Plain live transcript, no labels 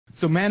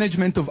So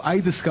management of eye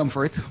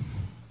discomfort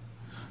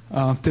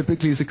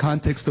typically is a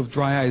context of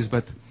dry eyes,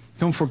 but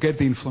don't forget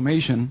the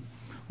inflammation,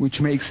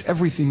 which makes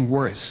everything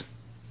worse.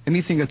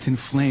 Anything that's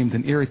inflamed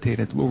and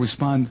irritated will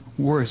respond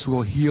worse,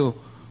 will heal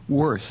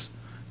worse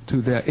to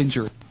the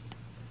injury.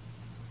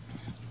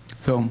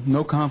 So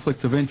no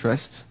conflicts of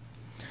interest.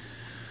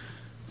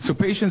 So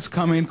patients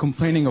come in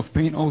complaining of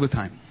pain all the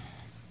time.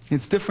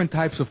 It's different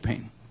types of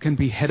pain. Can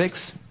be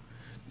headaches,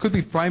 could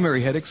be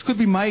primary headaches, could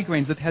be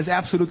migraines that has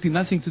absolutely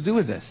nothing to do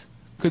with this.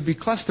 Could be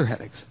cluster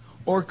headaches,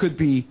 or could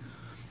be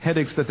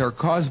headaches that are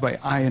caused by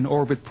eye and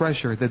orbit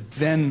pressure that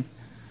then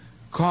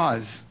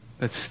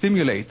that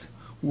stimulate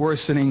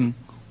worsening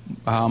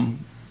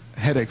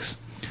headaches.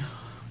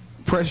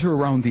 Pressure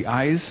around the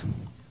eyes,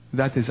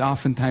 that is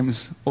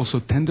oftentimes also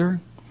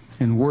tender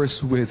and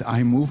worse with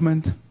eye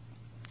movement.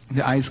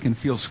 The eyes can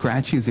feel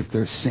scratchy as if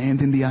there's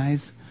sand in the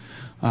eyes.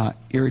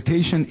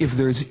 Irritation, if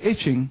there's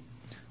itching,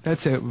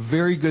 that's a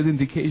very good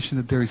indication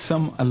that there is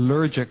some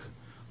allergic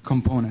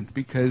component,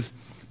 because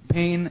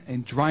pain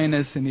and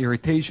dryness and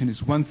irritation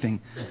is one thing.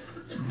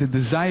 The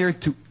desire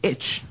to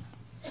itch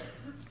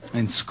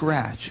and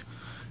scratch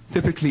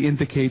typically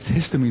indicates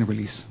histamine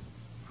release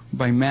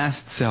by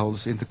mast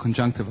cells in the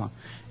conjunctiva.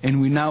 And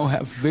we now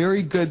have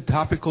very good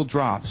topical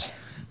drops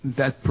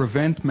that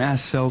prevent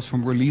mast cells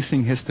from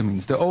releasing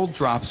histamines. The old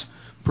drops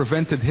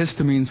prevented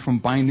histamines from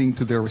binding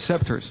to their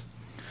receptors.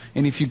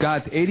 And if you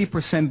got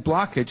 80%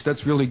 blockage,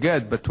 that's really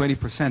good, but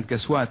 20%,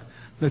 guess what?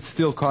 That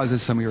still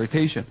causes some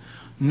irritation.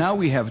 Now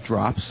we have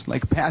drops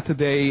like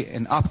Pataday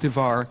and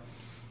Optivar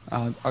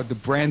are the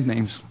brand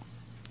names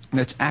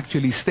that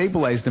actually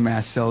stabilize the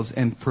mast cells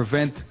and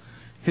prevent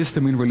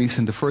histamine release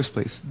in the first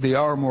place. They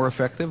are more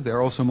effective.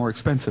 They're also more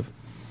expensive.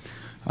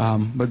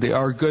 But they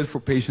are good for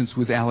patients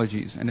with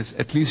allergies. And it's,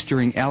 at least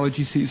during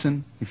allergy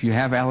season, if you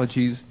have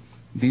allergies,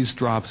 these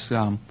drops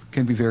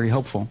can be very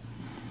helpful.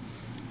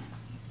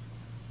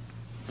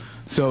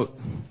 So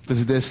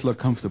does this look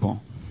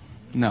comfortable?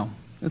 No.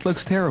 It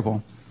looks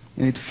terrible.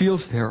 And it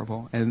feels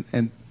terrible.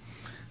 And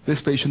this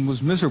patient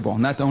was miserable.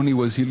 Not only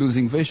was he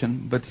losing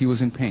vision, but he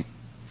was in pain.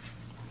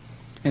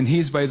 And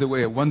he's, by the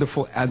way, a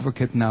wonderful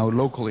advocate now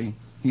locally.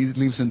 He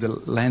lives in the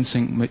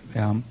Lansing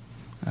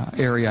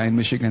area in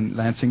Michigan.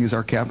 Lansing is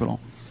our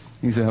capital.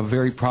 He's a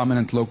very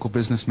prominent local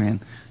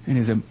businessman, and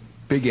he's a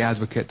big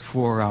advocate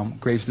for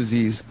Graves'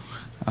 disease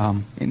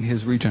in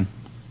his region.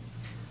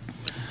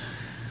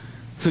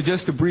 So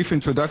just a brief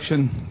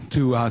introduction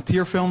to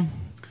tear film.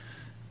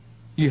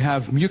 You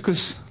have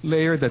mucus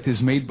layer that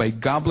is made by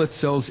goblet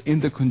cells in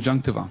the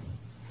conjunctiva.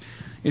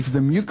 It's the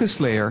mucus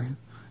layer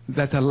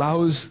that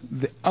allows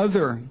the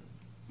other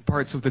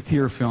parts of the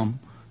tear film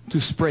to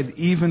spread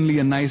evenly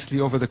and nicely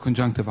over the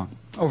conjunctiva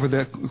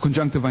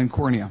and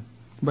cornea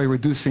by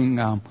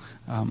reducing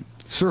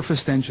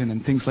surface tension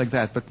and things like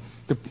that. But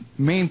the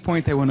main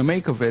point I want to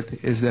make of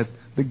it is that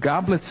the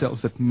goblet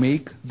cells that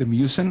make the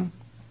mucin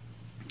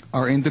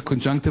are in the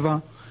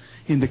conjunctiva.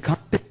 In the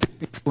context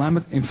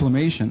of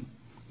inflammation,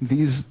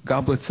 these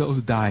goblet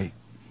cells die.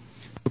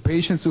 The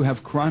patients who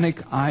have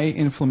chronic eye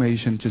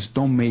inflammation just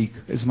don't make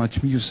as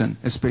much mucin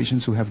as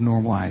patients who have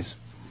normal eyes.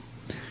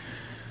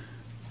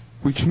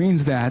 Which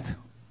means that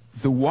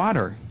the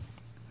water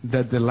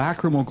that the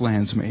lacrimal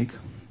glands make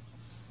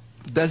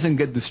doesn't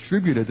get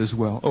distributed as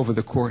well over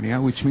the cornea,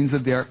 which means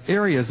that there are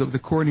areas of the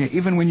cornea,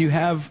 even when you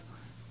have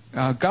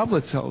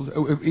goblet cells,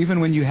 even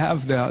when you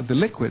have the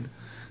liquid,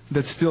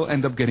 that still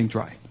end up getting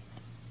dry.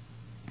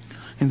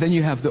 And then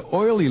you have the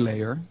oily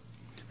layer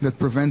that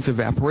prevents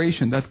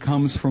evaporation. That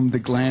comes from the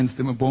glands,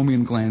 the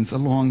meibomian glands,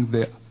 along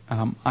the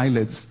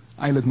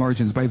eyelid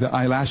margins, by the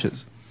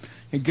eyelashes.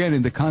 Again,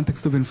 in the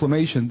context of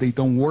inflammation, they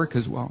don't work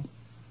as well.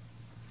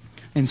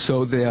 And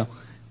so the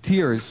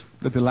tears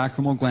that the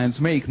lacrimal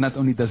glands make not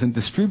only doesn't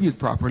distribute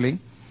properly,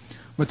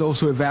 but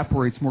also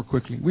evaporates more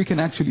quickly. We can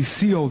actually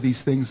see all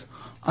these things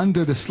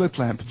under the slit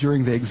lamp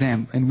during the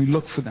exam, and we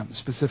look for them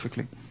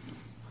specifically.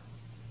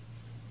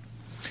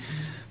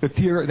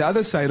 The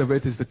other side of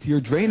it is the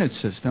tear drainage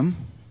system.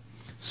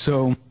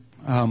 So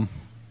I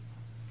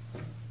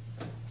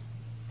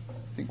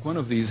think one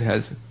of these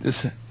has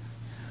this. I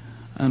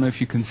don't know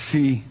if you can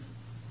see.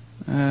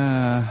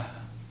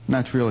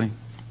 Not really.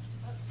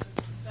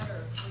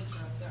 Better picture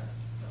up there.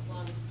 So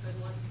one good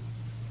one.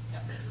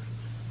 Yep.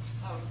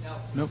 Oh no.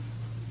 Nope.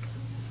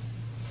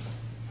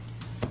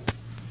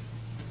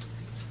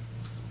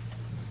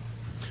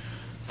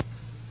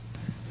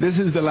 This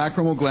is the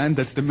lacrimal gland.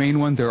 That's the main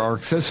one. There are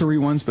accessory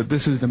ones, but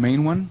this is the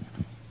main one.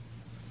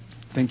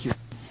 Thank you.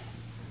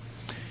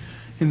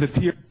 And the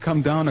tear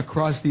come down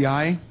across the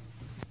eye,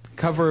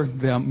 cover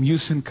the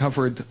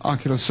mucin-covered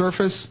ocular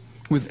surface.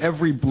 With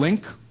every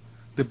blink,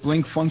 the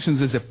blink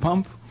functions as a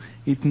pump.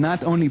 It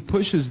not only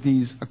pushes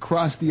these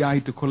across the eye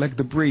to collect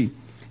debris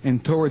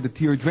and toward the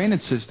tear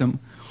drainage system,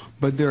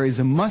 but there is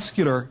a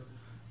muscular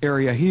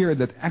area here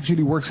that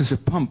actually works as a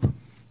pump,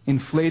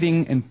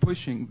 inflating and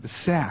pushing the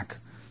sac.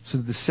 So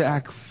the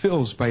sac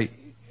fills by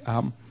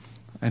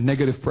a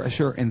negative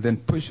pressure and then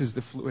pushes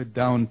the fluid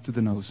down to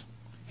the nose.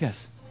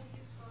 Yes?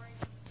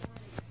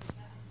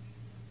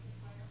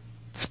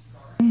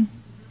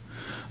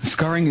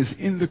 Scarring is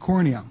in the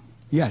cornea.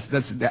 Yes,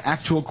 that's the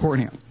actual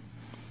cornea.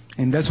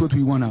 And that's what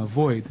we want to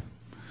avoid.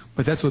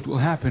 But that's what will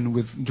happen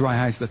with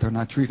dry eyes that are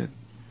not treated.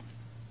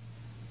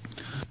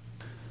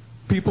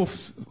 People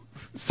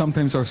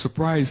sometimes are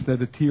surprised that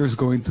the tears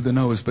go into the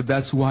nose, but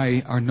that's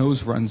why our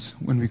nose runs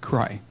when we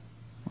cry.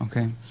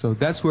 Okay? So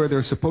that's where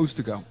they're supposed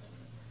to go.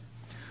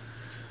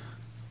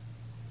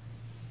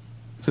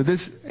 So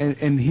this,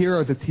 and here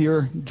are the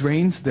tear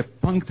drains, the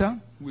puncta,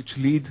 which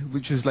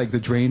is like the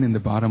drain in the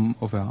bottom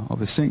of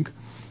a sink,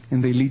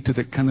 and they lead to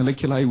the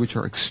canaliculi, which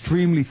are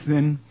extremely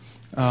thin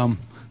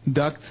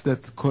ducts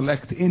that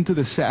collect into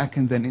the sac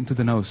and then into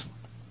the nose.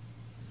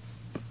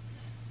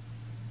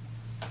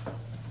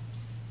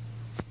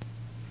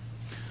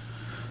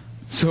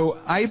 So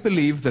I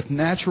believe that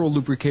natural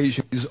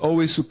lubrication is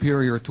always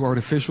superior to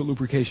artificial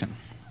lubrication.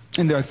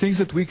 And there are things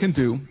that we can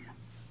do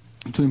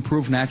to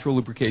improve natural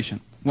lubrication.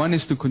 One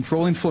is to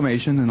control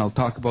inflammation, and I'll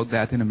talk about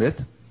that in a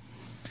bit.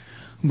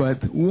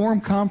 But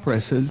warm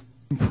compresses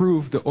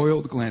improve the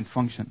oiled gland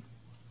function.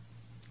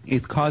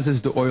 It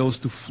causes the oils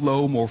to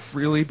flow more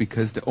freely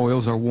because the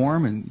oils are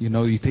warm, and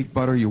you take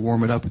butter, you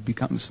warm it up, it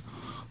becomes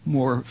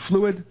more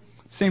fluid.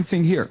 Same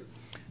thing here.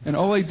 And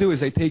all I do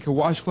is I take a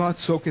washcloth,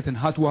 soak it in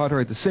hot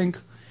water at the sink,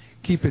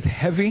 keep it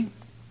heavy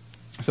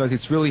so that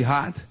it's really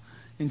hot,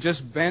 and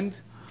just bend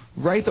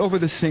right over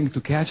the sink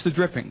to catch the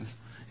drippings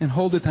and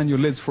hold it on your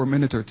lids for a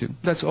minute or two.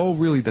 That's all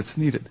really that's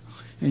needed.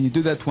 And you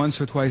do that once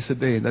or twice a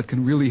day. That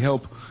can really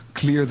help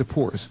clear the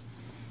pores.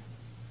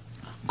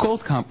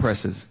 Cold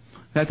compresses,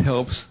 that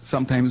helps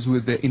sometimes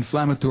with the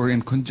inflammatory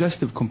and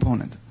congestive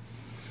component.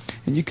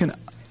 And you can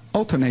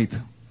alternate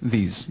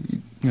these.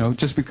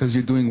 Just because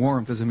you're doing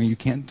warm doesn't mean you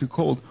can't do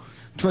cold.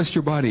 Trust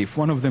your body. If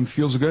one of them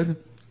feels good,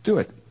 do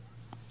it.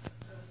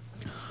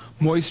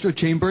 Moisture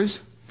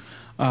chambers,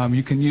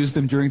 you can use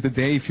them during the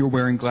day if you're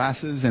wearing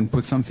glasses and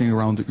put something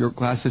around your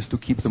glasses to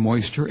keep the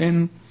moisture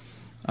in.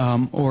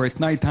 Or at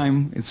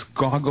nighttime, it's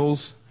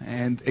goggles,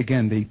 and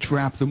again, they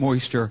trap the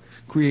moisture,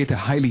 create a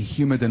highly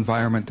humid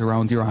environment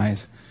around your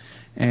eyes,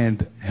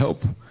 and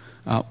help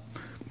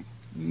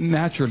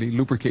naturally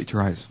lubricate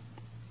your eyes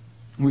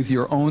with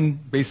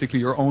basically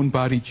your own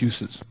body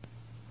juices.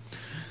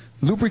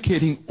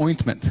 Lubricating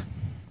ointment.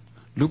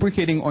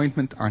 Lubricating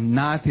ointment are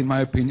not, in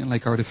my opinion,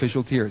 like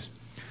artificial tears.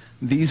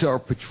 These are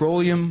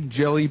petroleum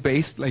jelly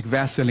based, like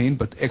Vaseline,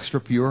 but extra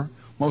pure.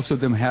 Most of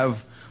them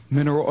have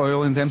mineral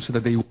oil in them so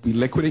that they will be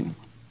liquidy,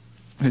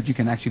 that you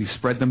can actually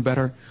spread them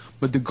better.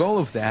 But the goal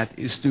of that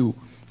is to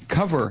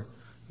cover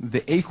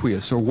the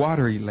aqueous or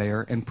watery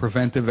layer and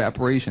prevent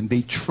evaporation.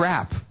 They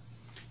trap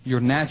your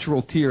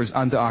natural tears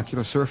on the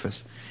ocular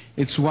surface.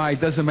 It's why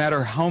it doesn't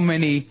matter how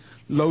many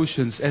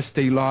lotions,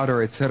 Estee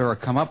Lauder, etc.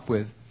 come up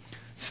with,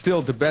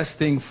 still the best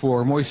thing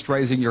for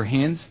moisturizing your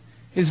hands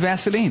is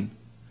Vaseline.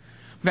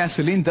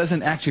 Vaseline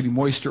doesn't actually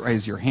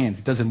moisturize your hands.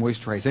 It doesn't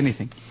moisturize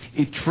anything.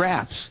 It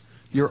traps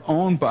your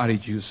own body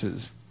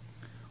juices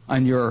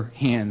on your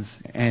hands,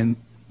 and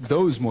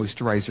those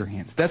moisturize your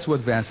hands. That's what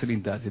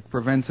Vaseline does. It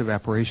prevents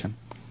evaporation.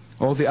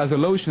 All the other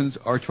lotions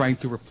are trying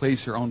to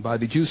replace your own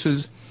body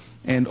juices,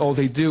 and all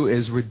they do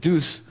is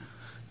reduce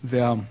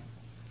the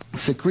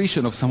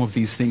secretion of some of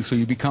these things, so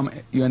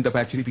you end up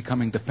actually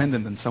becoming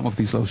dependent on some of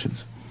these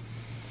lotions.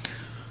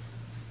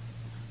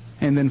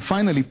 And then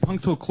finally,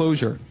 punctal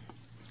closure.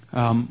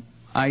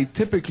 I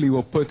typically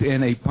will put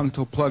in a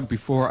punctal plug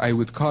before I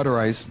would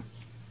cauterize,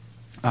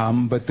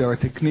 but there are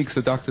techniques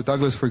that Dr.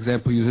 Douglas, for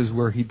example, uses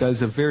where he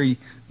does a very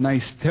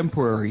nice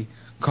temporary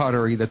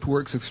cautery that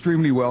works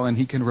extremely well, and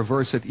he can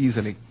reverse it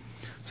easily.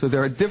 So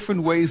there are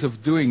different ways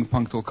of doing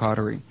punctal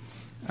cautery.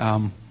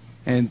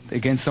 And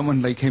again,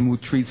 someone like him who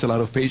treats a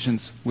lot of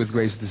patients with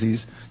Graves'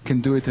 disease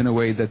can do it in a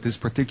way that is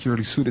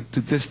particularly suited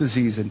to this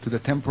disease and to the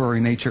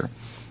temporary nature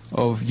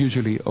of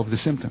the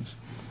symptoms.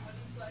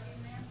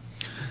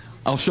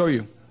 I'll show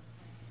you.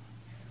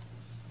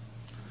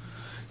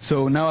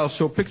 So now I'll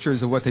show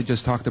pictures of what I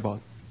just talked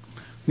about.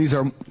 These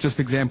are just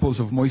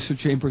examples of moisture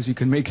chambers. You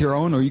can make your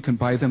own or you can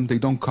buy them. They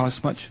don't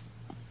cost much.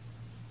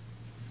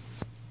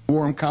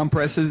 Warm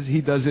compresses,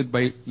 he does it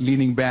by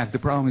leaning back. The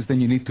problem is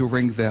then you need to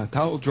wring the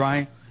towel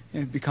dry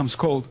and it becomes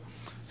cold.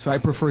 So I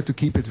prefer to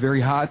keep it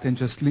very hot and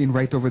just lean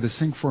right over the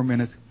sink for a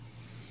minute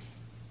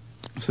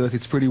so that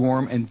it's pretty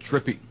warm and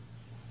drippy.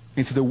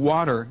 It's the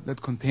water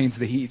that contains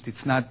the heat.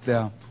 It's not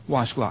the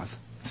washcloth.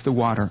 It's the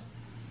water.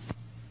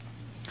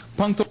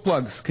 Punctal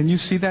plugs. Can you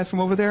see that from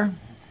over there?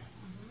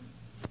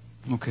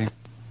 Okay.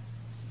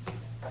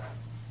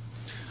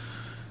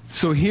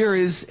 So here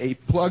is a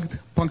plugged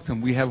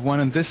punctum. We have one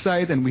on this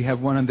side and we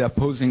have one on the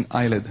opposing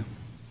eyelid.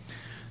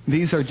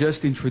 These are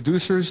just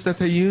introducers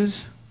that I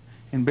use.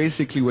 And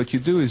basically what you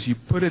do is you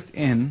put it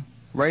in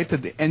right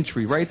at the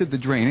entry, right at the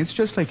drain. It's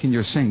just like in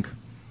your sink.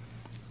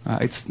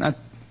 It's not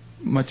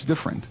much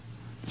different.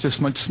 It's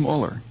just much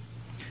smaller.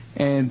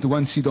 And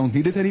once you don't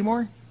need it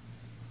anymore,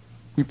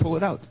 we pull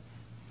it out.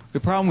 The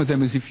problem with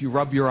them is if you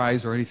rub your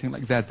eyes or anything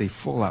like that, they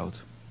fall out.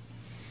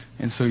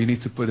 And so you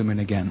need to put them in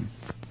again.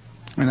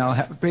 And I'll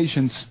have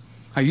patients,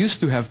 I used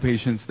to have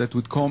patients that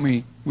would call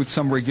me with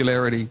some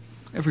regularity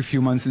every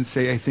few months and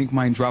say, I think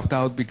mine dropped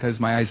out because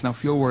my eyes now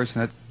feel worse,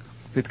 and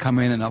they'd come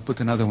in and I'll put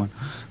another one.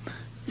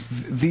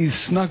 These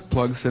snug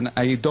plugs, and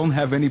I don't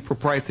have any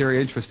proprietary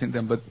interest in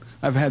them, but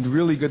I've had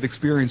really good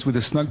experience with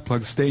the snug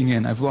plugs staying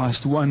in. I've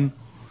lost 2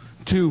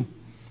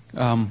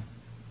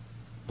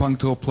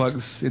 punctal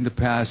plugs in the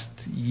past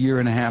year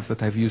and a half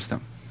that I've used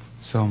them.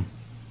 So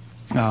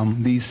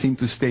these seem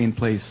to stay in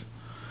place.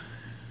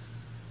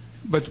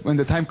 But when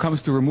the time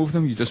comes to remove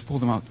them, you just pull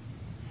them out.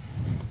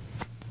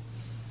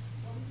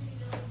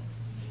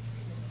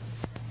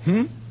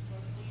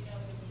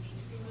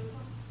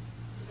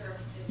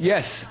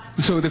 Yes.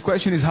 So the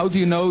question is, how do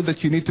you know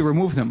that you need to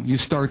remove them? You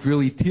start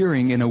really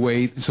tearing in a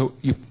way. So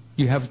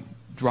you have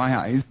dry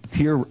eyes.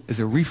 Tear is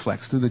a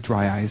reflex to the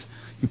dry eyes.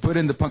 You put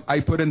in I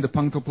put in the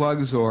punctal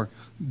plugs or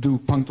do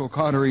punctal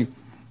cautery,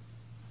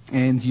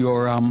 and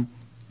your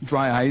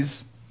dry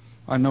eyes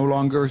are no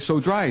longer so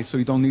dry, so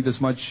you don't need as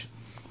much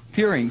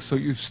tearing. So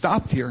you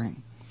stop tearing,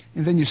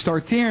 and then you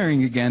start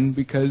tearing again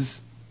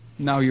because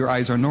now your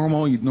eyes are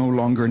normal. You no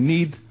longer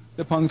need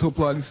the punctal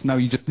plugs. Now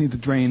you just need the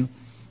drain.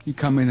 You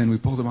come in and we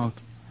pull them out,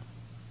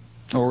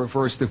 or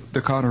reverse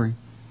the cautery.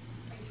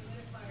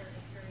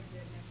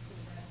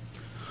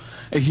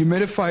 A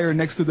humidifier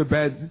next to the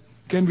bed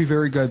can be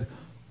very good.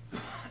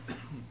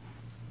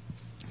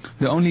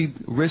 The only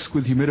risk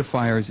with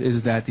humidifiers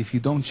is that if you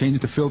don't change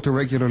the filter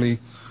regularly,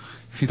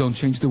 if you don't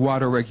change the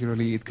water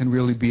regularly, it can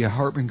really be a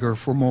harbinger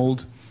for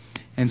mold.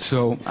 And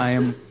so I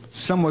am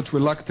somewhat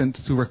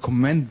reluctant to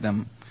recommend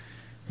them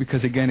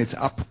because, again, it's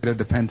operator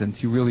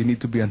dependent. You really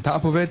need to be on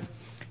top of it.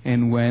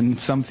 And when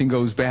something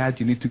goes bad,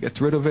 you need to get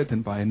rid of it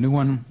and buy a new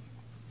one.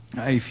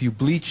 If you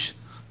bleach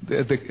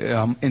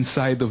the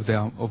inside of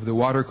the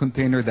water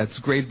container, that's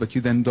great, but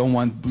you then don't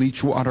want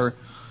bleach water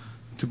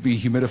to be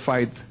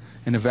humidified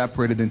and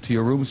evaporated into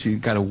your room, so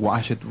you've got to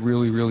wash it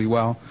really, really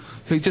well.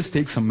 So it just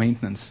takes some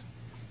maintenance.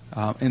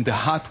 And the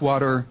hot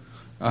water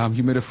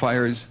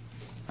humidifiers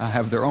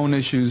have their own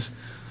issues.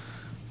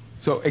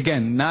 So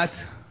again, not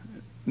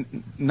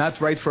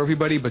right for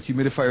everybody, but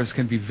humidifiers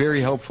can be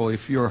very helpful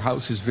if your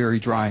house is very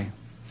dry.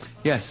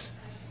 Yes?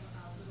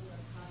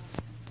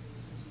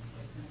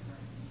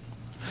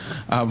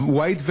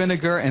 White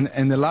vinegar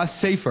and a lot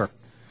safer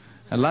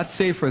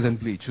than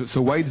bleach.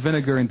 So white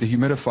vinegar in the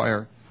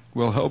humidifier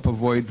will help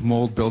avoid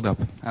mold buildup.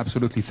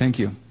 Absolutely. Thank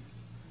you.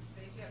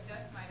 But if you have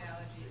dust mite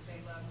allergies,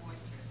 they love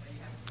moisture, so you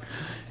have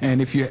to.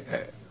 And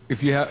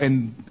if you have,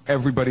 and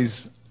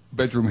everybody's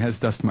bedroom has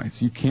dust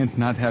mites. You can't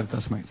not have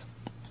dust mites.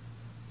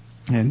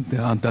 And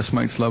dust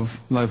mites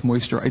love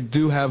moisture. I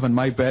do have on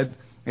my bed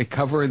a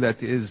cover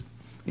that is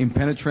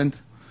impenetrant.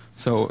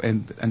 So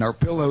and our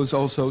pillows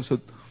also. So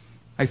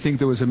I think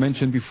there was a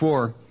mention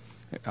before.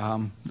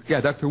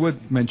 Dr.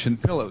 Wood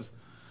mentioned pillows.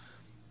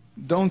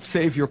 Don't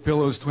save your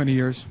pillows 20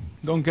 years.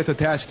 Don't get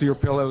attached to your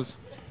pillows.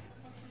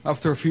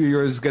 After a few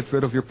years, get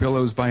rid of your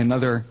pillows, buy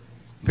another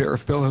pair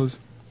of pillows.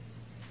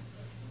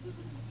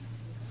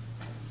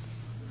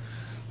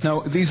 Now,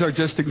 these are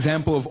just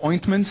example of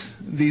ointments.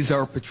 These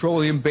are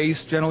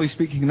petroleum-based, generally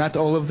speaking, not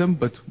all of them,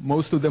 but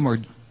most of them are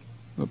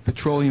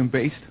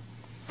petroleum-based.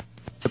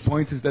 The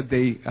point is that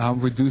they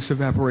reduce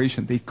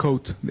evaporation. They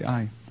coat the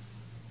eye.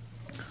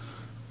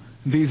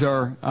 These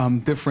are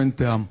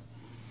different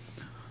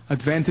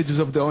advantages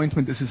of the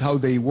ointment. This is how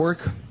they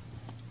work.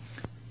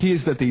 Key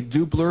is that they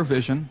do blur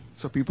vision,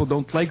 so people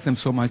don't like them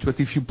so much. But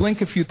if you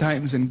blink a few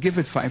times and give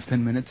it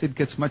 5-10 minutes, it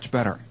gets much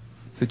better.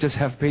 So just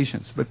have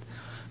patience. But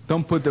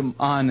don't put them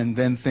on and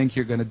then think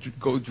you're going to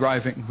go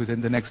driving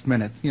within the next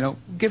minute. You know,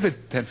 give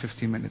it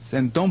 10-15 minutes.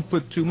 And don't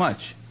put too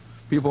much.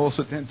 People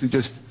also tend to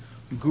just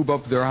goob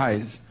up their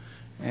eyes.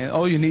 And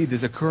all you need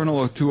is a kernel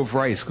or two of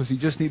rice, because you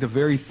just need a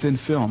very thin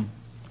film,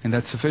 and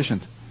that's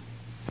sufficient.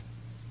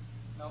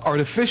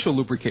 Artificial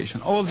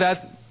lubrication. All of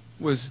that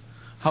was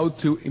how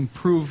to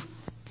improve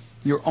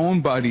your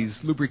own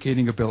body's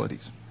lubricating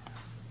abilities.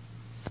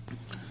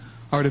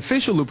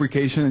 Artificial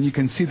lubrication, and you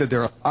can see that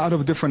there are a lot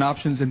of different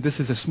options, and this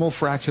is a small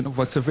fraction of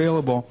what's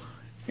available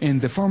in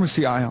the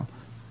pharmacy aisle.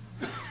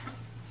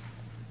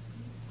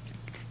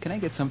 Can I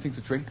get something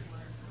to drink?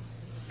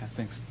 Yeah,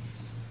 thanks.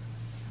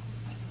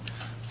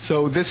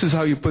 So this is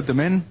how you put them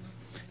in.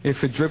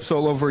 If it drips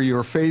all over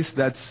your face,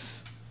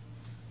 that's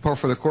par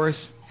for the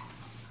course.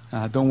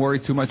 Don't worry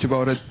too much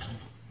about it.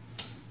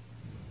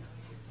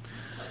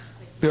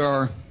 There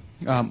are,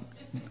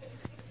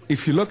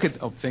 if you look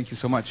at, oh, thank you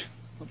so much.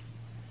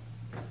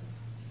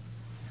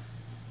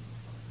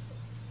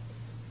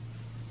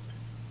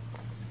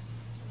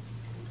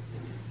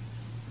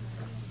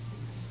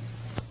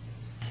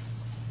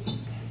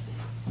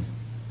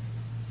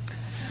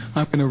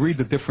 I'm going to read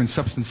the different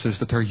substances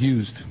that are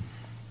used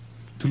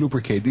to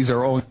lubricate. These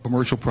are all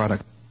commercial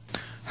products.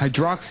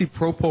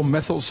 Hydroxypropyl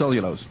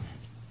methylcellulose.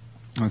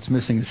 Oh, it's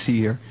missing a C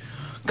here.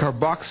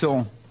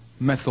 Carboxyl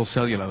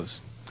methylcellulose.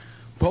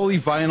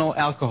 Polyvinyl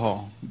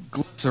alcohol.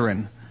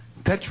 Glycerin.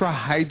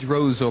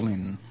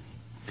 Tetrahydrozoline.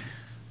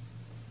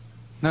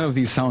 None of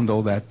these sound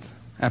all that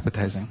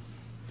appetizing,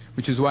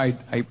 which is why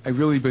I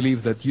really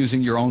believe that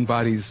using your own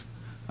body's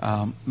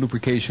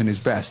lubrication is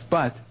best.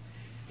 But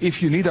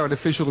if you need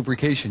artificial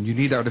lubrication, you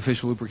need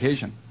artificial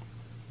lubrication.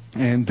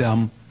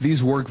 And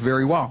these work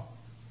very well.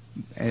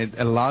 And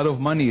a lot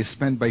of money is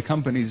spent by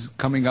companies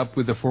coming up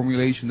with a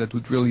formulation that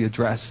would really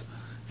address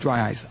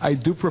dry eyes. I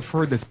do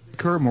prefer the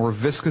thicker, more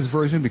viscous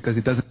version because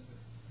it doesn't.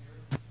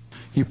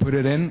 You put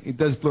it in, it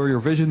does blur your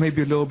vision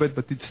maybe a little bit,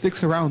 but it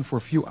sticks around for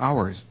a few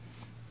hours.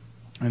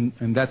 And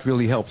that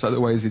really helps.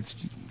 Otherwise, it's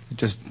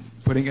just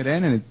putting it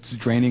in and it's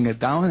draining it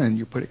down, and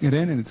you're putting it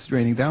in and it's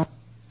draining down.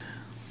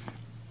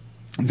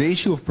 The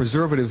issue of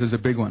preservatives is a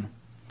big one.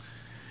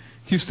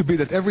 It used to be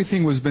that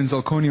everything was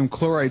benzalkonium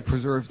chloride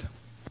preserved.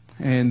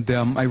 And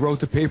I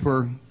wrote a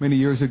paper many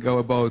years ago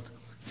about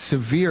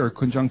severe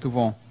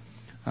conjunctival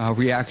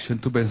reaction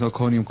to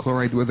benzalkonium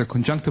chloride, where the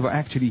conjunctiva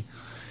actually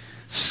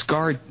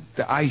scarred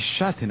the eye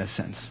shut in a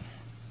sense.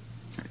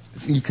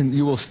 So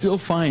you will still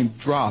find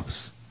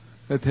drops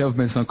that have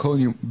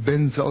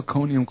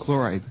benzalkonium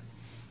chloride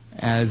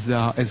as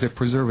a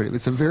preservative.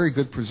 It's a very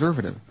good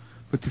preservative.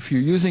 But if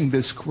you're using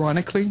this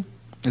chronically,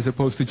 as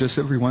opposed to just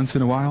every once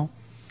in a while,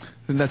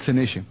 then that's an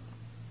issue.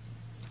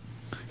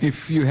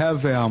 If you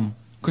have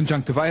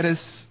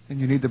conjunctivitis and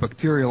you need the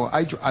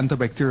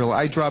antibacterial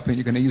eye drop and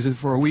you're going to use it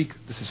for a week,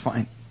 this is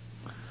fine.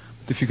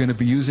 But if you're going to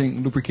be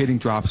using lubricating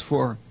drops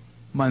for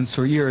months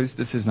or years,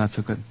 this is not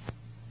so good.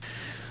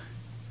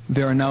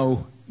 There are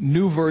now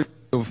new versions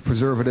of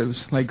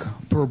preservatives like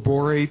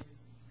perborate.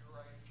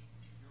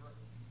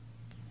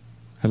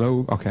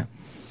 Hello? Okay.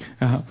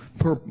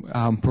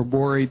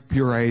 Perborate,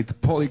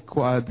 purate,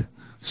 polyquad,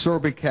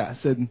 sorbic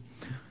acid.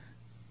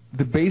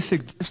 The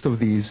basic gist of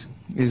these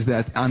is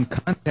that on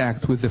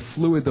contact with the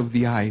fluid of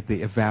the eye, they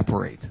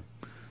evaporate.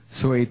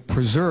 So it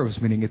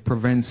preserves, meaning it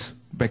prevents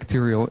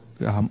bacterial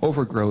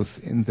overgrowth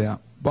in the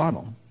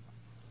bottle.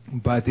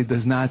 But it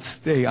does not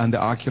stay on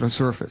the ocular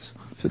surface.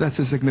 So that's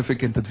a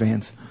significant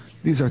advance.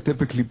 These are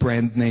typically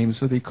brand names,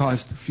 so they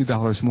cost a few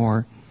dollars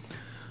more.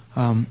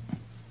 But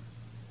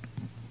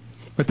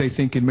I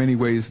think in many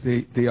ways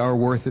they are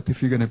worth it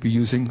if you're going to be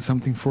using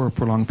something for a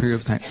prolonged period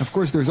of time. Of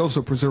course, there's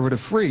also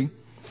preservative-free,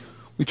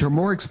 which are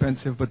more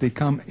expensive, but they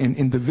come in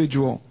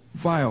individual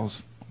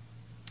vials.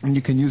 And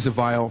you can use a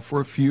vial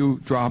for a few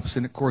drops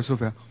in the course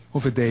of a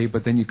day,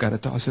 but then you got to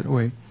toss it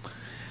away.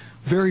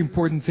 Very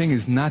important thing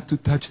is not to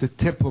touch the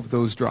tip of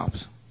those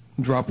droppers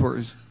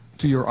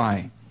to your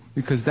eye,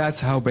 because that's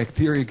how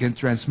bacteria get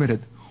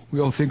transmitted. We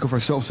all think of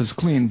ourselves as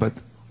clean, but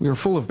we are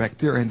full of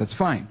bacteria, and that's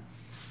fine.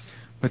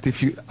 But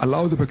if you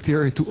allow the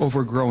bacteria to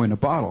overgrow in a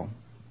bottle,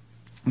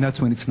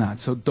 that's when it's not.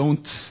 So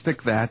don't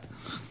stick that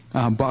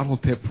bottle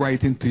tip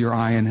right into your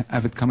eye and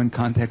have it come in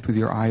contact with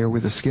your eye or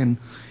with the skin.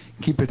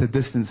 Keep it a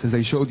distance, as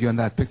I showed you on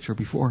that picture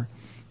before.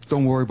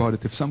 Don't worry about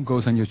it. If some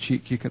goes on your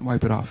cheek, you can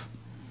wipe it off.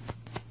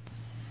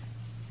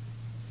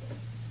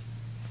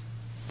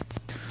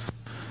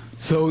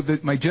 So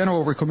my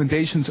general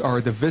recommendations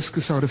are the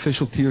viscous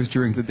artificial tears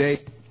during the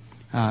day,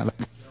 like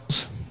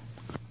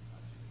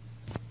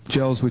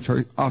gels which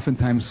are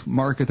oftentimes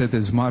marketed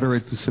as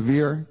moderate to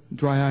severe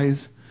dry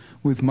eyes,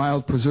 with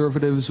mild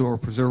preservatives or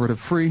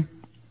preservative-free,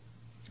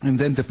 and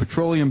then the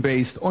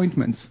petroleum-based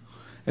ointments,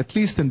 at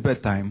least in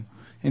bedtime.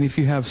 And if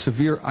you have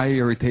severe eye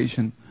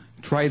irritation,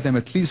 try them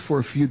at least for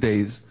a few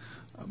days,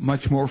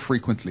 much more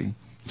frequently,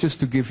 just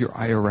to give your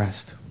eye a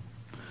rest.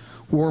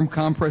 Warm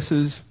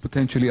compresses,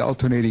 potentially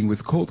alternating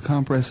with cold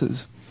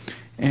compresses,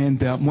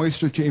 and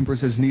moisture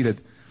chambers as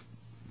needed.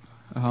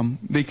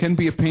 They can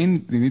be a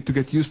pain. You need to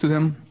get used to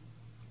them,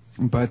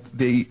 but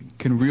they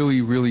can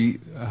really, really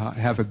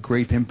have a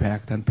great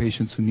impact on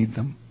patients who need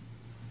them.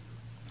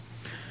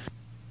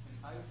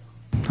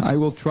 I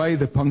will try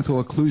the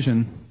punctal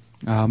occlusion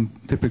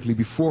typically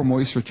before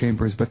moisture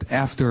chambers, but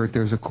after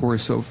there's a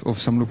course of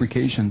some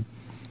lubrication.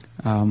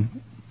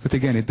 But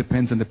again, it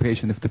depends on the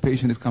patient. If the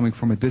patient is coming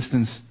from a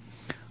distance,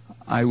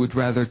 I would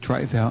rather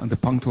try the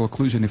punctal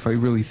occlusion if I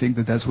really think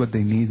that that's what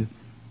they need.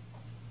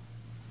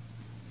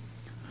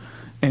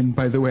 And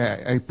by the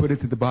way, I put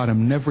it at the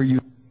bottom, never use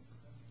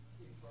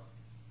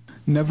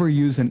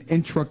an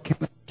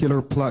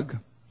intracanalicular plug.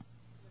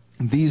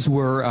 These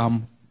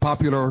were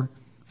popular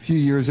a few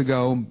years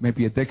ago,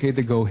 maybe a decade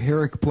ago.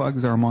 Herrick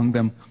plugs are among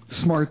them.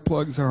 Smart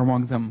plugs are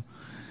among them.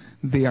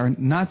 They are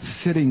not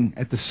sitting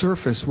at the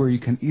surface where you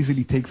can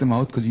easily take them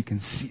out because you can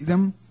see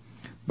them,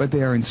 but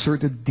they are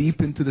inserted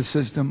deep into the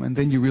system, and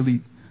then you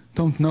really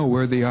don't know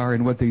where they are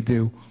and what they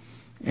do.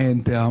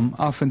 And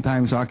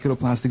oftentimes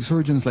oculoplastic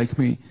surgeons like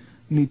me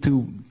need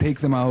to take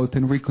them out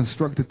and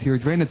reconstruct the tear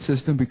drainage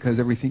system because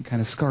everything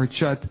kind of scarred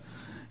shut,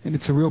 and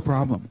it's a real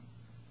problem.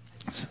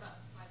 So,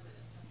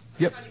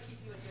 yep.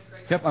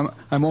 Yep,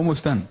 I'm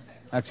almost done.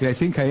 Actually, I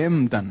think I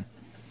am done.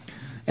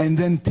 And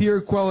then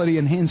tear quality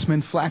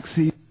enhancement,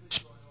 flaxseed,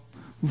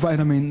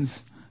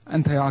 vitamins,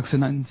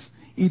 antioxidants,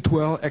 eat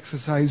well,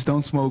 exercise,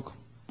 don't smoke.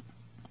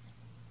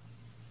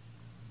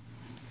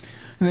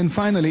 And then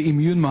finally,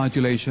 immune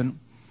modulation.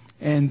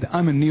 And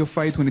I'm a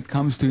neophyte when it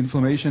comes to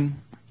inflammation.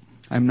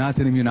 I'm not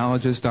an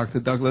immunologist. Dr.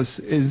 Douglas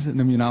is an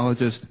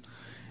immunologist.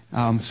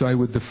 So I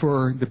would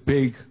defer the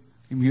big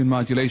immune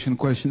modulation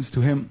questions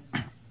to him.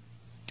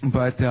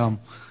 But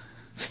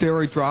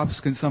Steroid drops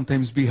can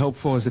sometimes be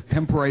helpful as a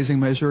temporizing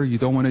measure. You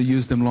don't want to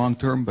use them long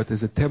term, but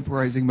as a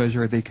temporizing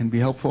measure, they can be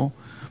helpful.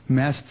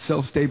 Mast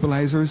cell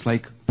stabilizers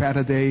like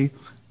Pataday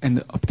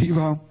and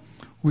Optiva,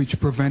 which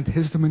prevent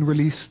histamine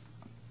release.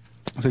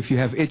 So if you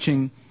have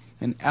itching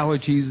and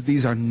allergies,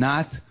 these are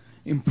not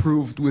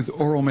improved with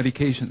oral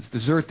medications. The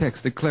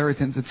Zyrtex, the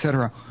Claritins,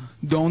 etc.,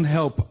 don't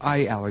help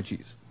eye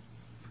allergies.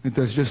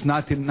 There's just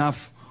not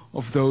enough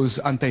of those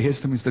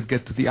antihistamines that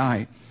get to the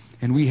eye.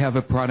 And we have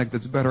a product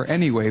that's better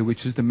anyway,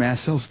 which is the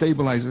mast cell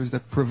stabilizers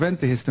that prevent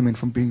the histamine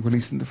from being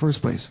released in the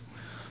first place.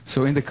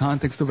 So in the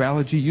context of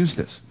allergy, use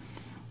this.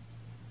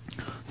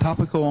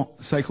 Topical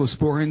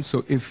cyclosporin,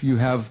 so if you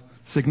have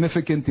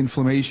significant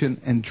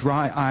inflammation and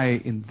dry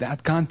eye in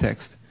that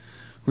context,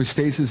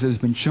 Restasis has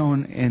been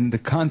shown in the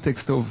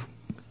context of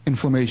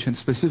inflammation,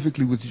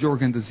 specifically with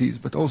Jorgen disease,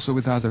 but also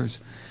with others,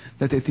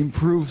 that it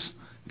improves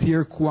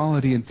tear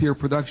quality and tear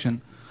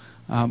production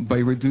by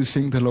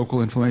reducing the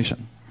local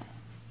inflammation.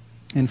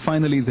 And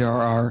finally, there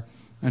are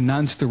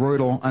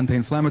non-steroidal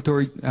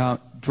anti-inflammatory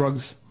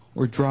drugs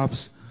or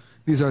drops.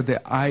 These are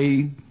the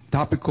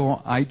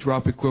topical eye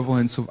drop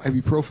equivalents of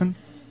ibuprofen.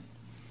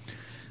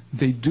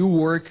 They do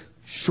work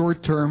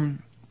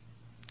short-term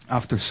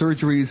after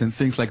surgeries and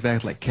things like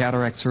that, like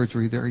cataract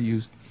surgery, they're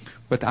used.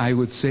 But I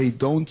would say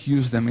don't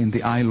use them in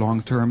the eye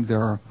long-term.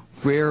 There are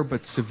rare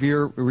but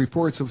severe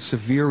reports of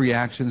severe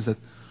reactions that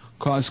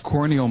cause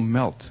corneal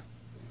melt.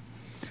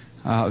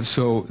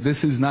 So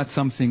this is not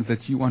something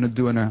that you want to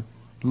do on a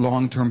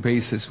long-term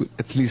basis,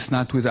 at least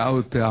not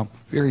without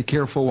very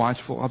careful,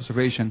 watchful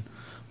observation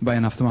by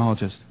an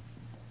ophthalmologist.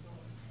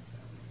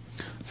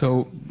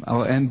 So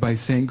I'll end by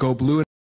saying go blue.